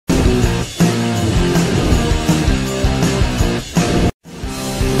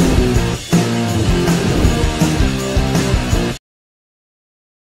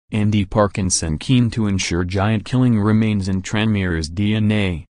Andy Parkinson keen to ensure giant killing remains in Tranmere's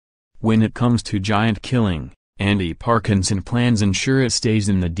DNA. When it comes to giant killing, Andy Parkinson plans ensure it stays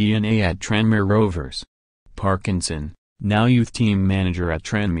in the DNA at Tranmere Rovers. Parkinson, now youth team manager at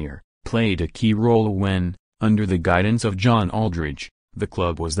Tranmere, played a key role when, under the guidance of John Aldridge, the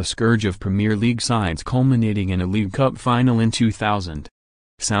club was the scourge of Premier League sides, culminating in a League Cup final in 2000.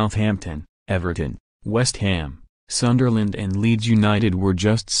 Southampton, Everton, West Ham, Sunderland and Leeds United were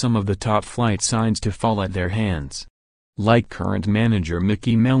just some of the top-flight sides to fall at their hands. Like current manager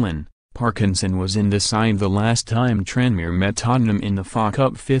Micky Mellon, Parkinson was in the side the last time Tranmere met Tottenham in the FA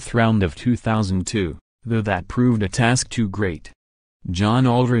Cup 5th round of 2002, though that proved a task too great. John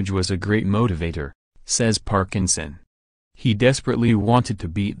Aldridge was a great motivator, says Parkinson. He desperately wanted to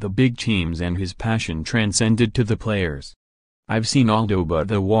beat the big teams and his passion transcended to the players. I've seen Aldo butt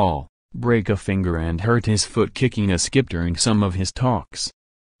the wall, break a finger and hurt his foot kicking a skip during some of his talks.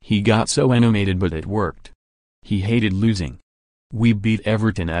 He got so animated but it worked. He hated losing. We beat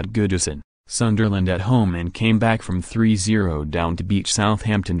Everton at Goodison, Sunderland at home and came back from 3-0 down to beat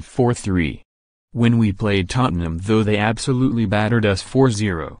Southampton 4-3. When we played Tottenham though they absolutely battered us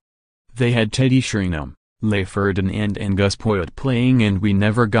 4-0. They had Teddy Sheringham, Ferdinand and Gus Poyet playing and we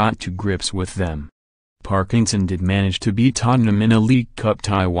never got to grips with them. Parkinson did manage to beat Tottenham in a League Cup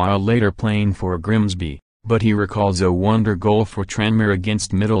tie while later playing for Grimsby, but he recalls a wonder goal for Tranmere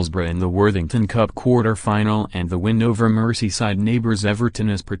against Middlesbrough in the Worthington Cup quarter-final and the win over Merseyside neighbours Everton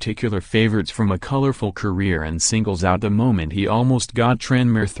as particular favourites from a colourful career and singles out the moment he almost got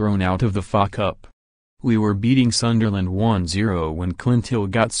Tranmere thrown out of the FA Cup. We were beating Sunderland 1-0 when Clint Hill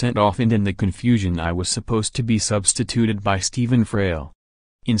got sent off and in the confusion I was supposed to be substituted by Stephen Frail.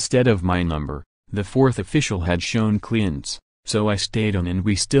 Instead of my number, the fourth official had shown Clint's, so I stayed on and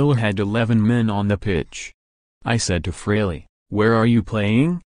we still had 11 men on the pitch. I said to Fraley, "Where are you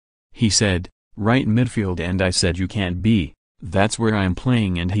playing?" He said, "Right midfield," and I said, "You can't be, that's where I'm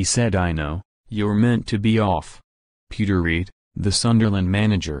playing," and he said, "I know, you're meant to be off." Peter Reid, the Sunderland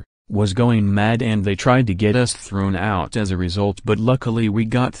manager, was going mad and they tried to get us thrown out as a result but luckily we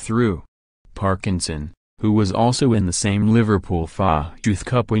got through. Parkinson, who was also in the same Liverpool FA Youth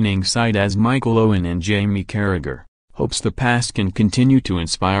Cup winning side as Michael Owen and Jamie Carragher, hopes the past can continue to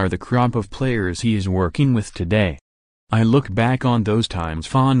inspire the crop of players he is working with today. I look back on those times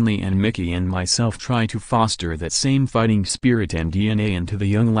fondly and Micky and myself try to foster that same fighting spirit and DNA into the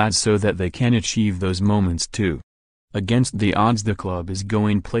young lads so that they can achieve those moments too. Against the odds the club is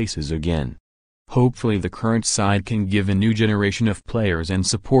going places again. Hopefully the current side can give a new generation of players and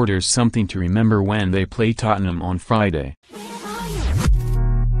supporters something to remember when they play Tottenham on Friday.